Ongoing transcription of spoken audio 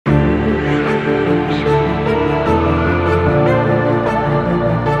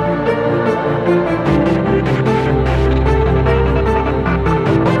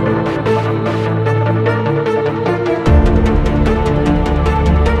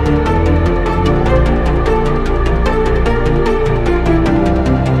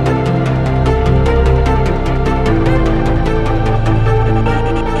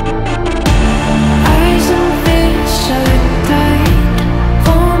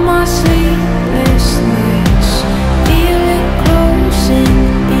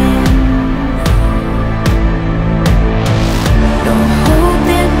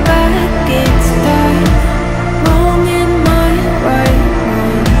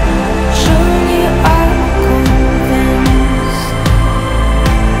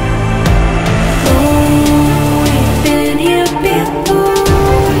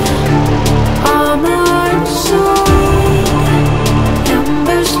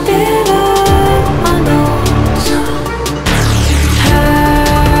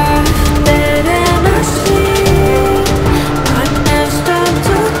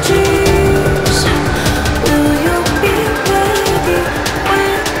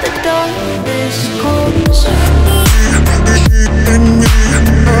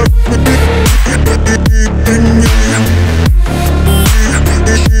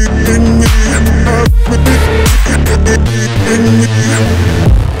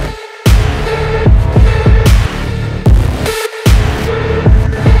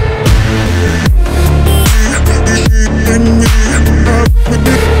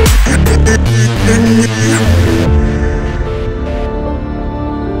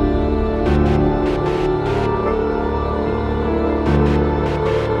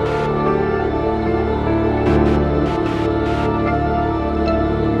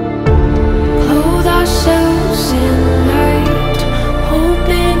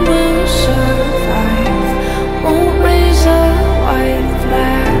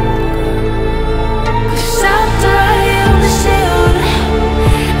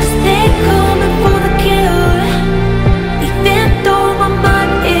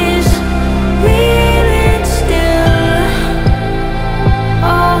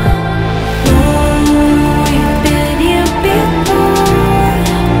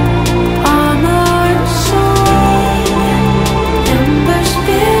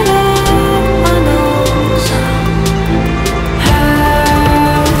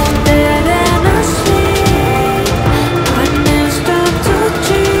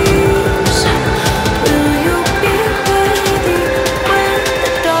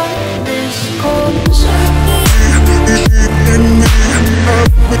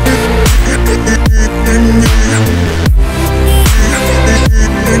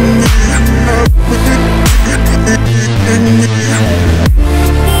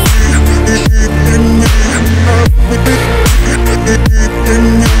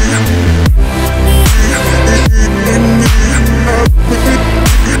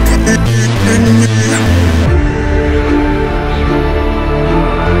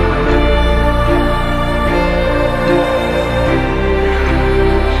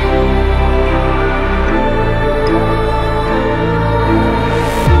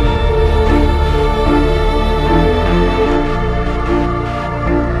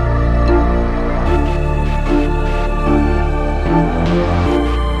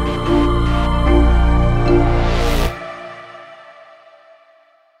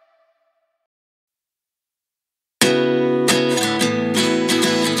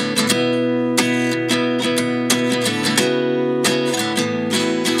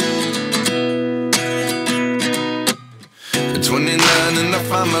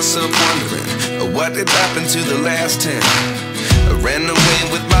it happened to the last 10. I ran away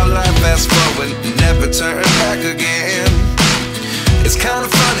with my life, fast forward, never turn back again. It's kind of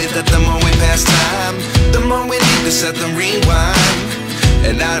funny that the more we pass time, the more we need to set them rewind.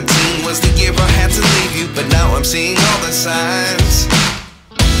 And 19 was the year I had to leave you, but now I'm seeing all the signs.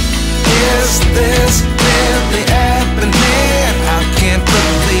 Is this really happening? I can't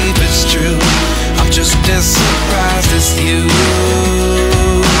believe it's true. I'm just as surprised as you.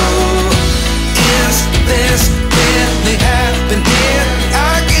 Is this really happening?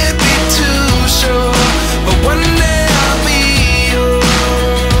 I can't be too sure, but one day I'll be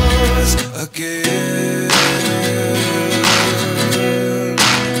yours again.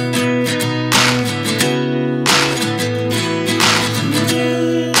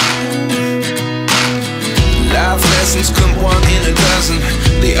 Life lessons come one in a dozen.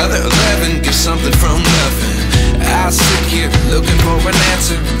 The other 11 give something from nothing. I sit here looking for an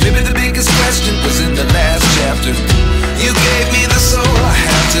answer. Maybe the biggest question was in the last chapter. You gave me the soul I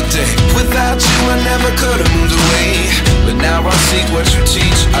have today. Without you I never could have moved away. But now I see what you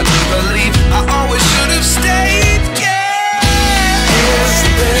teach. I do believe I always should have stayed. Yeah. Is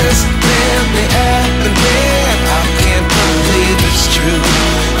this really happening? I can't believe it's true.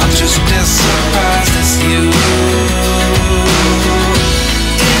 I'm just as surprised as you.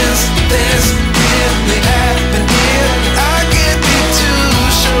 Is this really happening? I can't be too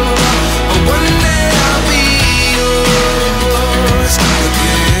sure, but one day I'll be yours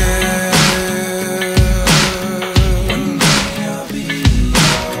again. One day I'll be yours.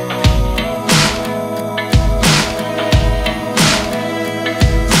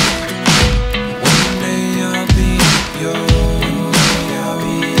 One day I'll be yours.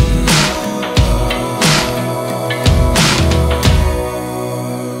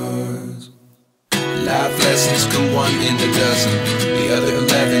 Life lessons come one in a dozen. The other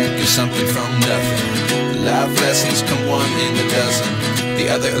 11 give something from nothing. Life lessons come one in a dozen. The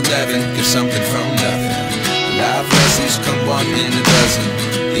other 11 give something from nothing. Life lessons come one in a dozen.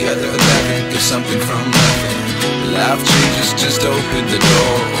 The other 11 give something from nothing. Life changes just open the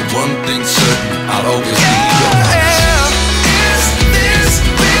door. One thing's certain, I'll always be yours.